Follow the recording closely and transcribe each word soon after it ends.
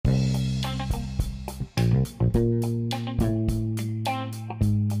What's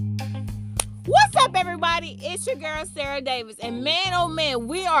up, everybody? It's your girl, Sarah Davis. And man, oh man,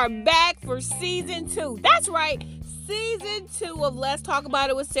 we are back for season 2. That's right, season 2 of Let's Talk About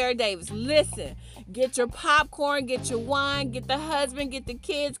It with Sarah Davis. Listen, get your popcorn, get your wine, get the husband, get the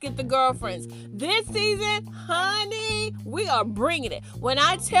kids, get the girlfriends. This season, honey, we are bringing it. When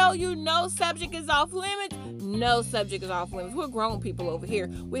I tell you no subject is off limits, no subject is off limits. We're grown people over here.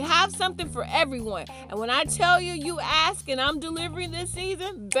 We have something for everyone. And when I tell you, you ask and I'm delivering this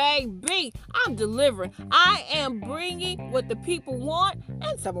season, baby, I'm delivering. I am bringing what the people want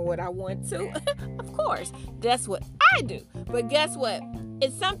and some of what I want too. Of course, that's what I do. But guess what?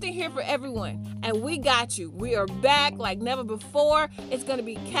 It's something here for everyone, and we got you. We are back like never before. It's going to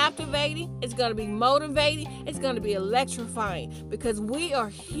be captivating. It's going to be motivating. It's going to be electrifying because we are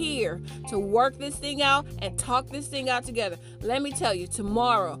here to work this thing out and talk this thing out together. Let me tell you,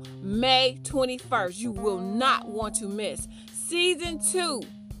 tomorrow, May 21st, you will not want to miss season 2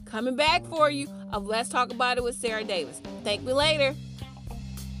 coming back for you of Let's Talk About It with Sarah Davis. Thank me later.